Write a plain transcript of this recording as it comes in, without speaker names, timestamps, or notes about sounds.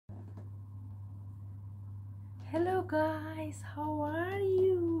Hello guys, how are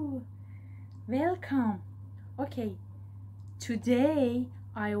you? Welcome. Okay, today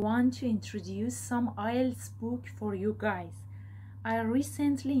I want to introduce some IELTS book for you guys. I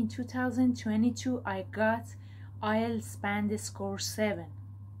recently in 2022 I got IELTS band score 7.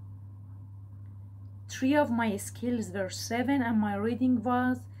 3 of my skills were 7 and my reading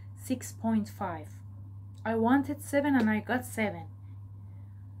was 6.5. I wanted 7 and I got 7.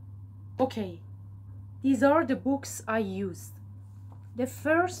 Okay, these are the books I used. The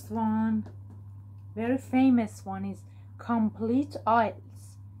first one, very famous one, is Complete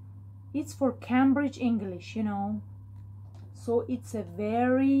IELTS. It's for Cambridge English, you know. So it's a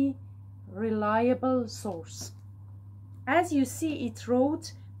very reliable source. As you see, it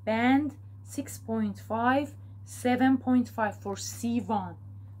wrote band 6.5, 7.5 for C1.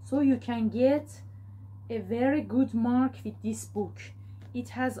 So you can get a very good mark with this book. It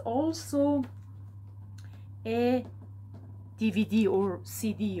has also a DVD or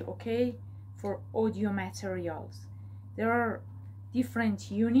CD, okay, for audio materials. There are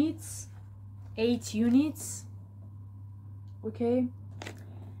different units, 8 units, okay,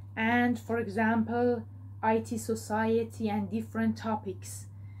 and for example IT society and different topics,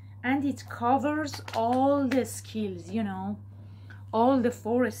 and it covers all the skills, you know, all the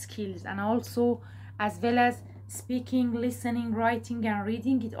 4 skills, and also as well as speaking, listening, writing and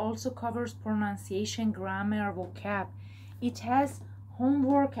reading. It also covers pronunciation, grammar, vocab. It has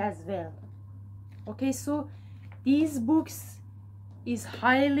homework as well. Okay, so these books is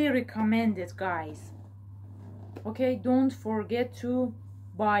highly recommended, guys. Okay, don't forget to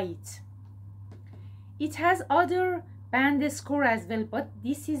buy it. It has other band score as well, but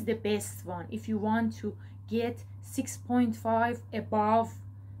this is the best one if you want to get 6.5 above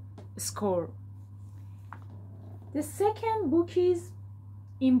score. The second book is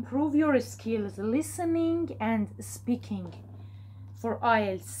Improve Your Skills, Listening and Speaking for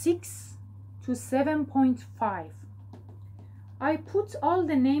IELTS 6 to 7.5. I put all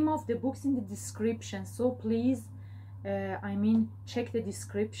the name of the books in the description, so please, check the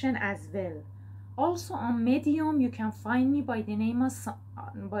description as well. Also on Medium, you can find me by the name of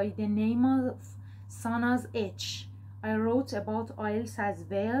Sanaz H. I wrote about IELTS as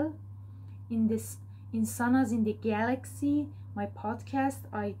well. In Sanaz in the Galaxy, my podcast,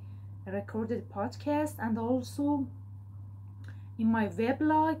 I recorded podcast, and also in my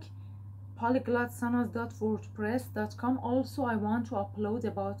weblog polyglotsanaz.wordpress.com. also I want to upload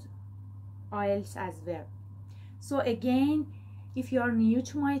about IELTS as well. So again, if you are new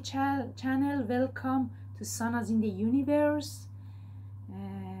to my channel, welcome to Sanaz in the Universe.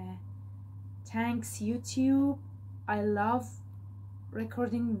 Thanks YouTube. I love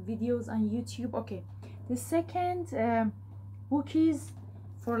recording videos on YouTube. Okay, the second book is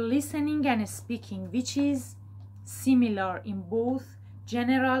for listening and speaking, which is similar in both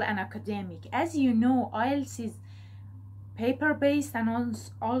general and academic. As you know, IELTS is paper-based and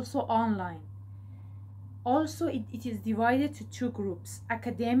also online. Also, it is divided to 2 groups: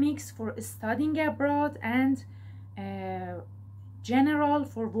 academics for studying abroad and general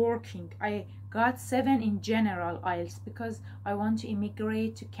for working. I got 7 in general IELTS because I want to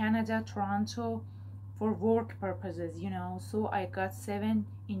immigrate to Canada, Toronto, for work purposes, you know, so I got 7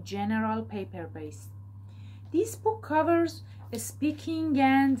 in general paper-based. This book covers speaking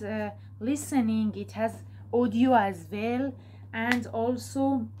and listening. It has audio as well, and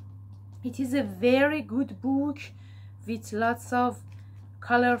also it is a very good book with lots of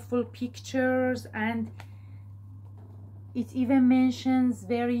colorful pictures, and it even mentions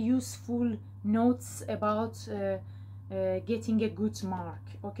very useful notes about getting a good mark.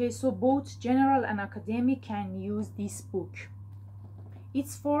 Okay, so both general and academic can use this book.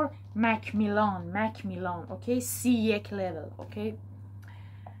 It's for Macmillan, okay, C1 level, okay,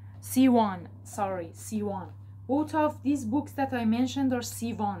 C1. Both of these books that I mentioned are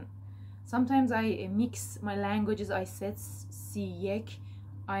C1. Sometimes I mix my languages. I said C1,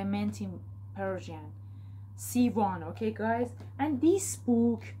 I meant in Persian. C1, okay guys. And this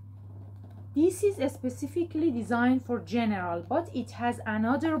book, this is specifically designed for general, but it has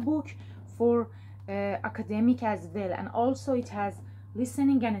another book for academic as well, and also it has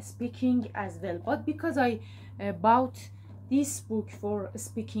listening and speaking as well. But because I bought this book for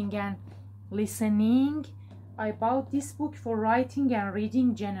speaking and listening, I bought this book for writing and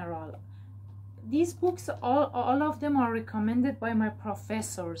reading general. These books, all of them are recommended by my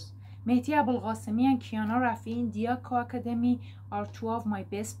professors. Mehdi Abulghasemi and Kiana Rafi in Diako Academy are 2 of my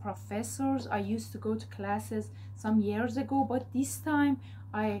best professors. I used to go to classes some years ago, but this time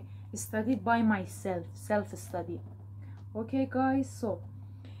I studied by myself, self-study. Okay guys, so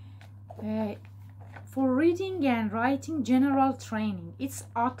For reading and writing general training, it's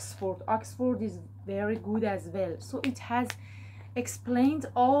Oxford is very good as well. So it has explained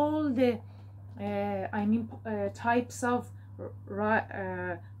all the types of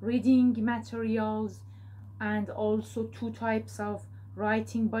reading materials, and also 2 types of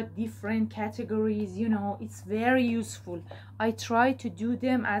writing but different categories. You know, it's very useful. I try to do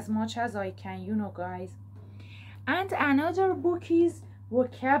them as much as I can, you know, guys. And another book is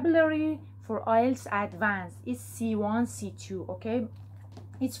Vocabulary for IELTS Advanced. It's C1 C2. Okay,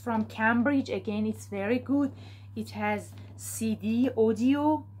 it's from Cambridge. Again, it's very good. It has CD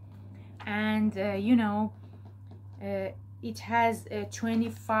audio, and you know, it has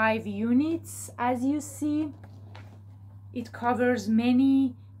 25 units. As you see, it covers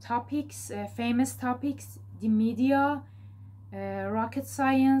many topics, famous topics: the media, rocket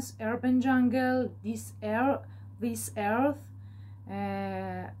science, urban jungle, this earth,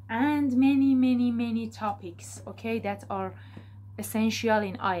 and many topics, okay, that are essential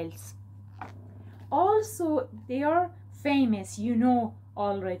in IELTS. Also, they are famous, you know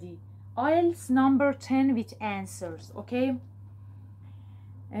already. IELTS number 10 with answers, okay.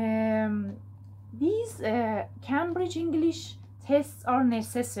 These Cambridge English tests are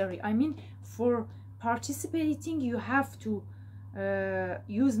necessary. I mean, for participating, you have to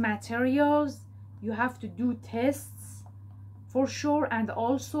use materials, you have to do tests for sure, and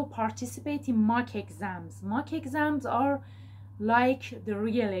also participate in mock exams. Mock exams are like the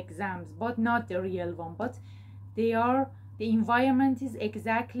real exams, but not the real one, but they are, the environment is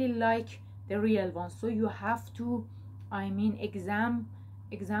exactly like the real one. So you have to, I mean, examine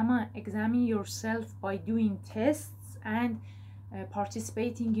yourself by doing tests and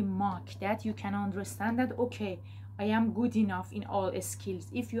participating in mock, that you can understand that, okay, I am good enough in all skills.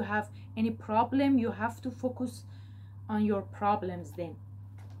 If you have any problem, you have to focus on your problems then.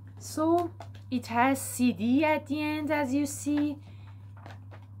 So it has CD at the end, as you see.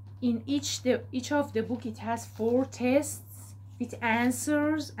 In each of the book, it has 4 tests with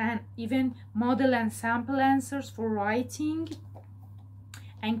answers, and even model and sample answers for writing,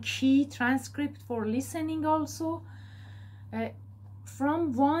 and key transcript for listening also.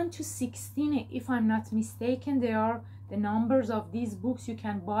 From 1 to 16, if I'm not mistaken, they are the numbers of these books. You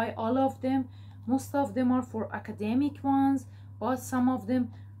can buy all of them. Most of them are for academic ones, but some of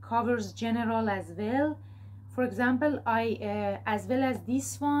them covers general as well. For example, I as well as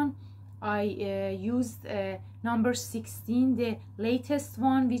this one, I used number 16, the latest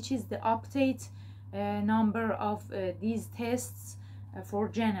one, which is the update number of these tests for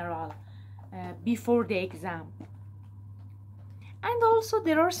general before the exam. And also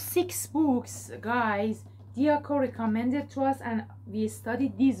there are 6 books, guys, Diaco recommended to us, and we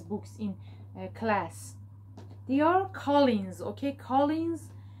studied these books in class. They are Collins, okay,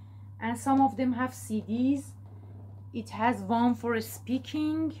 Collins, and some of them have CDs. It has one for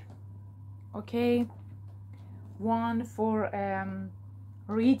speaking, okay, one for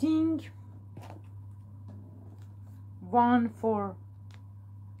reading, one for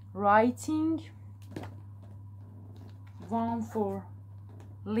writing, one for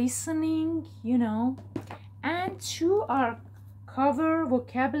listening, you know, and 2 are cover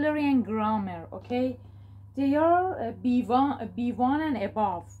vocabulary and grammar, okay. They are B1 and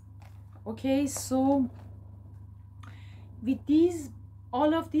above, okay. So with these,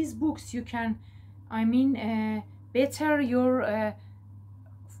 all of these books, you can, I mean, better your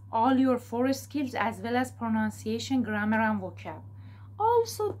all your 4 skills, as well as pronunciation, grammar, and vocab.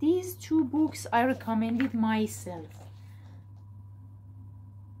 Also, these 2 books I recommended myself.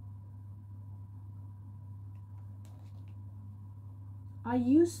 I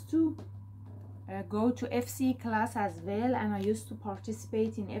used to go to FCE class as well, and I used to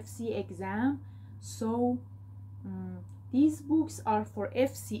participate in FCE exam. So these books are for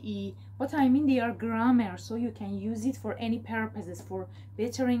FCE, but I mean, they are grammar, so you can use it for any purposes, for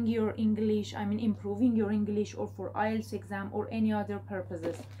bettering your English, I mean improving your English, or for IELTS exam, or any other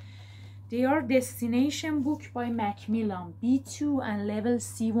purposes. They are destination book by Macmillan, B2 and level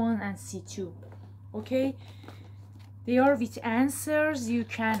C1 and C2, okay. They are with answers. You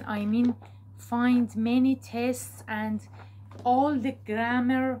can, I mean, find many tests, and all the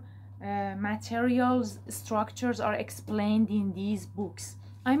grammar materials, structures are explained in these books.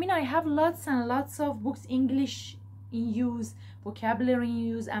 I mean, I have lots and lots of books, English in use, vocabulary in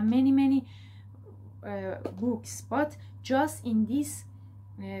use, and many books, but just in this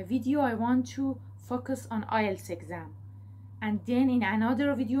video I want to focus on IELTS exam, and then in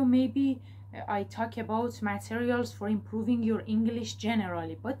another video maybe I talk about materials for improving your English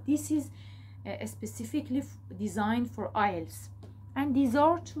generally, but this is specifically designed for IELTS. And these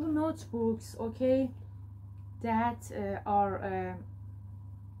are two notebooks, okay, that are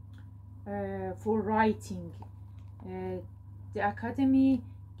for writing. The academy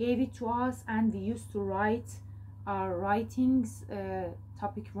gave it to us, and we used to write our writings,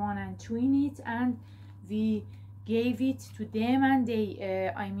 topic 1 and 2 in it, and we gave it to them, and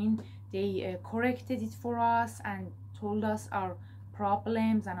they they corrected it for us and told us our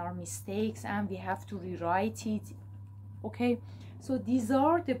problems and our mistakes, and we have to rewrite it. Okay, so these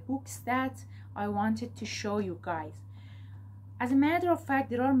are the books that I wanted to show you guys. As a matter of fact,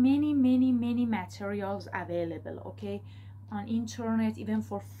 there are many materials available, okay, on internet, even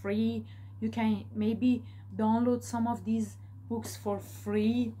for free. You can maybe download some of these books for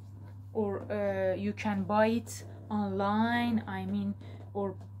free, or you can buy it online,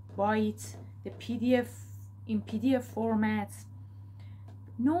 or buy it the PDF in PDF formats.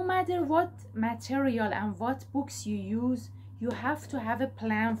 No matter what material and what books you use, you have to have a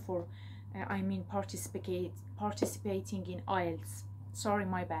plan for participating in IELTS. Sorry,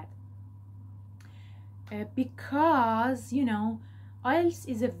 my bad. Because, you know, IELTS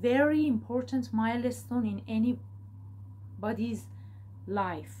is a very important milestone in anybody's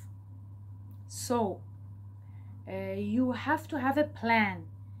life. So you have to have a plan,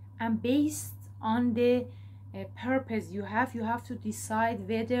 and based on the purpose you have to decide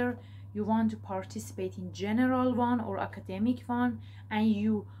whether you want to participate in general one or academic one, and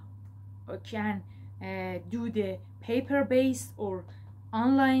you can do the paper-based or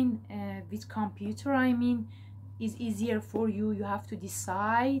online with computer. Is easier for you. You have to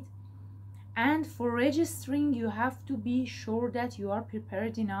decide. And for registering, you have to be sure that you are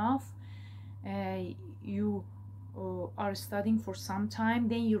prepared enough. You are studying for some time,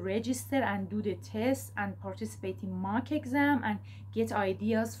 then you register and do the test and participate in mock exam and get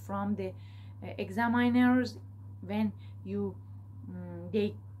ideas from the examiners. When you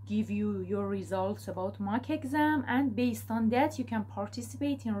they give you your results about mock exam, and based on that you can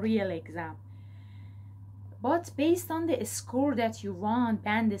participate in real exam. But based on the score that you want,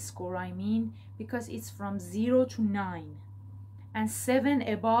 band score because it's from 0 to 9, and 7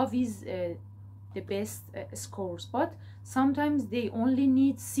 above is the best scores. But sometimes they only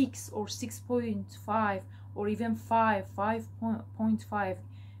need 6 or 6.5 or even 5.5.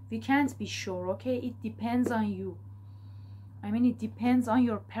 We can't be sure, okay? It depends on you. It depends on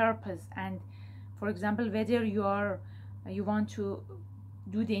your purpose, and for example, whether you want to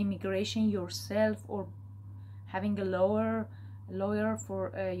do the immigration yourself or having a lawyer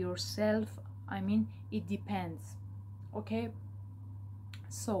for yourself. It depends, okay?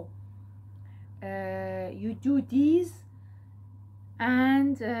 So you do these,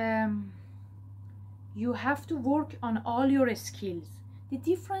 and you have to work on all your skills. The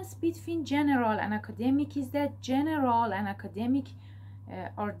difference between general and academic is that general and academic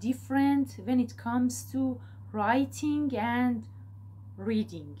are different when it comes to writing and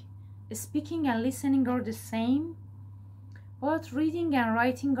reading. Speaking and listening are the same, but reading and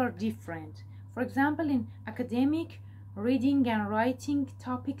writing are different. For example, in academic, reading and writing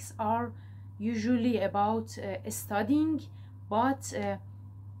topics are usually about studying, but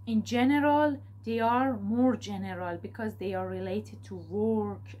in general they are more general because they are related to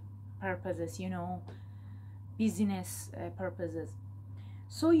work purposes, business purposes.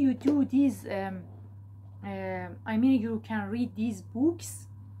 So you do these you can read these books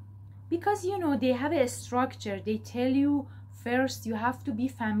because they have a structure. They tell you first you have to be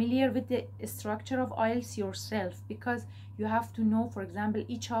familiar with the structure of IELTS yourself, because you have to know, for example,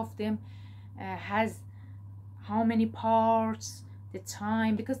 each of them has how many parts, the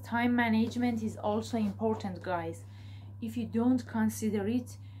time, because time management is also important, guys. If you don't consider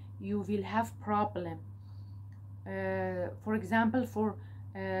it, you will have problem. For example, for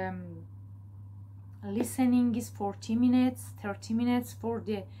listening is 40 minutes, 30 minutes for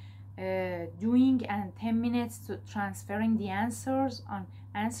the doing, and 10 minutes to transferring the answers on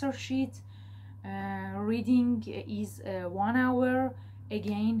answer sheet. Reading is 1 hour.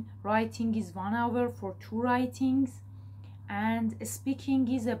 Again, writing is 1 hour for 2 writings, and speaking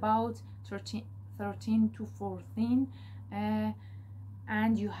is about 13 to 14,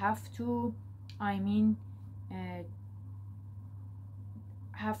 and you have to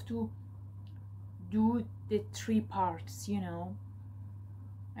have to do the 3 parts,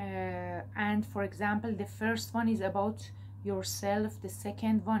 and for example, the first one is about yourself, the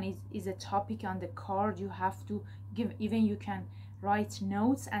second one is a topic on the card you have to give, even you can write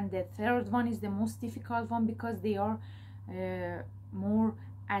notes, and the third one is the most difficult one because they are more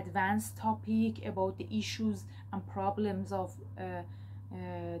advanced topic about the issues and problems of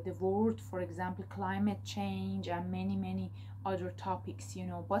the world, for example, climate change and many other topics, you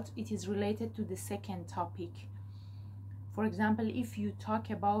know, but it is related to the second topic. For example, if you talk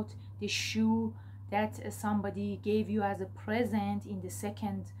about the shoe that somebody gave you as a present in the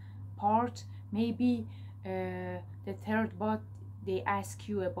second part, maybe the third part they ask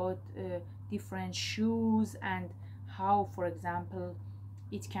you about different shoes and how, for example,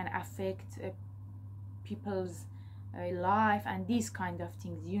 it can affect people's life and these kind of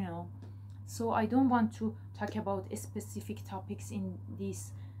things, you know. So I don't want to talk about specific topics in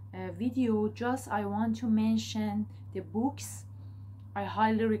this video, just I want to mention the books. I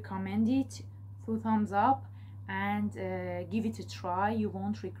highly recommend it. 2 thumbs up, and give it a try. You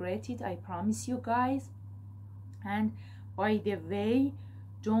won't regret it, I promise you guys. And by the way,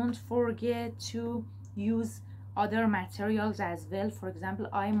 don't forget to use other materials as well. For example,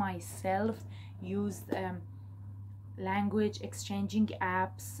 I myself used language exchanging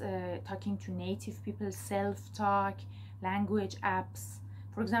apps, talking to native people, self-talk, language apps.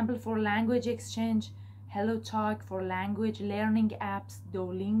 For example, for language exchange, HelloTalk. For language learning apps,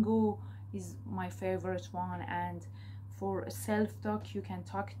 Duolingo is my favorite one. And for self-talk, you can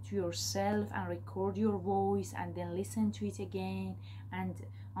talk to yourself and record your voice and then listen to it again and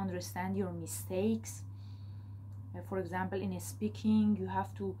understand your mistakes. For example, in speaking, you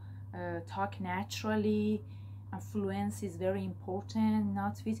have to talk naturally, and fluency is very important,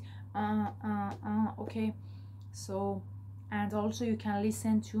 not with okay. So, and also you can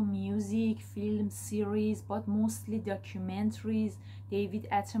listen to music, film, series, but mostly documentaries. David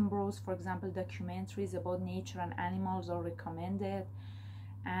Attenborough's, for example, documentaries about nature and animals are recommended.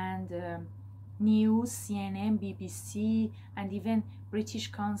 And news, CNN, BBC, and even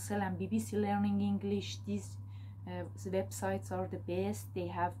British Council and BBC Learning English. These websites are the best. They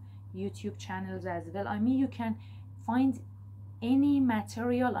have YouTube channels as well. I mean, you can find any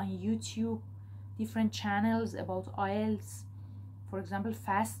material on YouTube, different channels about IELTS. For example,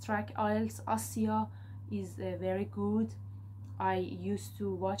 Fast Track IELTS Asia is very good. I used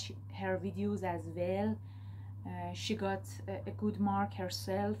to watch her videos as well. She got a good mark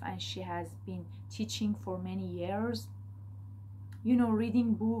herself, and she has been teaching for many years. You know,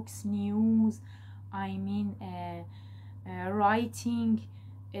 reading books, news, I mean writing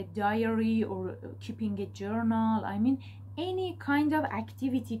a diary or keeping a journal. I mean, any kind of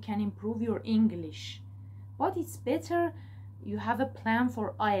activity can improve your English, but it's better you have a plan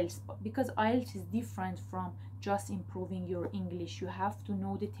for IELTS, because IELTS is different from just improving your English. You have to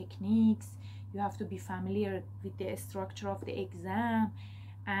know the techniques, you have to be familiar with the structure of the exam,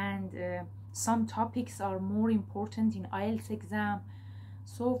 and some topics are more important in IELTS exam.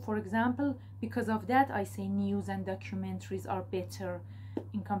 So for example, because of that, I say news and documentaries are better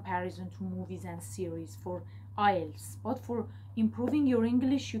in comparison to movies and series for IELTS. But for improving your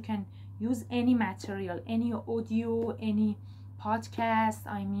English, you can use any material, any audio, any podcast.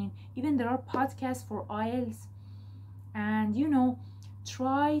 I mean, even there are podcasts for IELTS. And you know,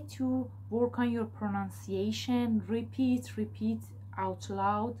 try to work on your pronunciation, repeat out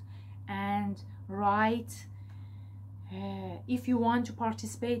loud, and write. If you want to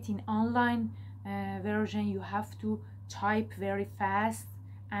participate in online version, you have to type very fast,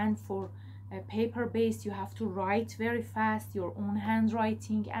 and for paper based, you have to write very fast, your own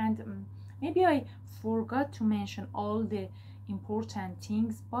handwriting. And maybe I forgot to mention all the important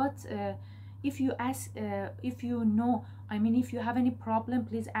things, but if you ask, if you know, I mean, if you have any problem,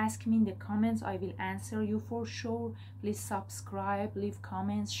 please ask me in the comments. I will answer you for sure. Please subscribe, leave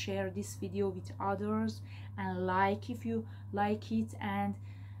comments, share this video with others, and like if you like it. And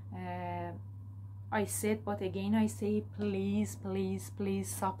I said, but again I say, please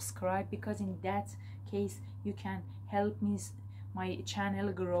subscribe, because in that case you can help me, my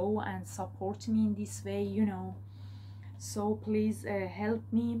channel, grow and support me in this way, you know. So please help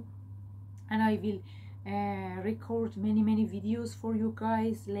me, and I will record many videos for you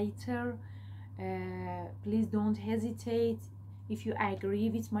guys later. Please don't hesitate. If you agree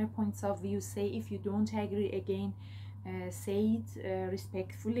with my points of view, say. If you don't agree, again, say it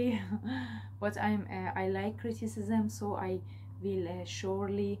respectfully. But I like criticism, so I will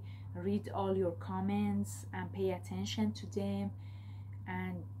surely read all your comments and pay attention to them.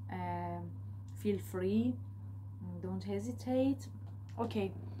 And feel free, don't hesitate.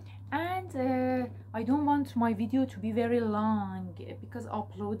 Okay. And I don't want my video to be very long, because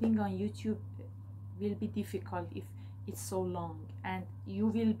uploading on YouTube will be difficult if it's so long, and you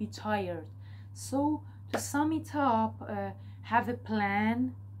will be tired. So to sum it up, have a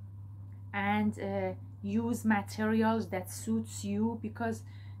plan and use materials that suits you, because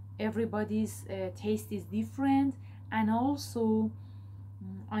everybody's taste is different. And also,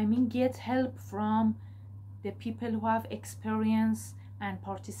 I mean, get help from the people who have experience and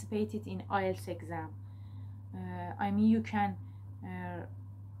participated in IELTS exam. I mean, you can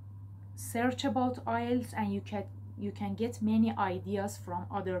search about IELTS, and you can get many ideas from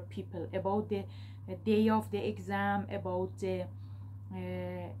other people about the day of the exam, about the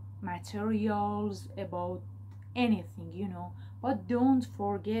materials, about anything, you know. But don't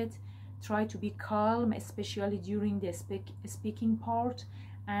forget, try to be calm, especially during the speaking part,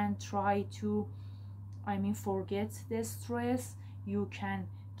 and try to, I mean, forget the stress. You can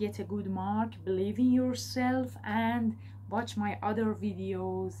get a good mark. Believe in yourself, and watch my other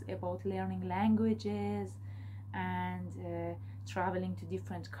videos about learning languages and traveling to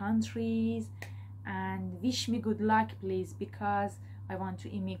different countries. And wish me good luck, please, because I want to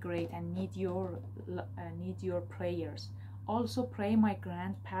immigrate and need your prayers. Also pray my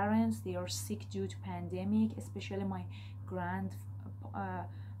grandparents, they are sick due to pandemic, especially my grandfather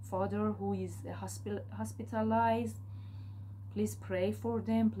who is hospitalized. Please pray for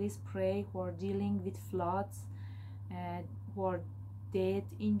them. Please pray who are dealing with floods, who are dead,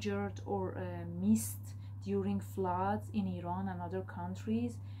 injured, or missed during floods in Iran and other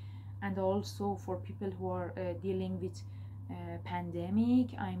countries, and also for people who are dealing with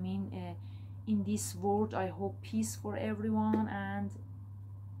pandemic. I mean, in this world, I hope peace for everyone, and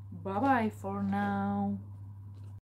bye bye for now.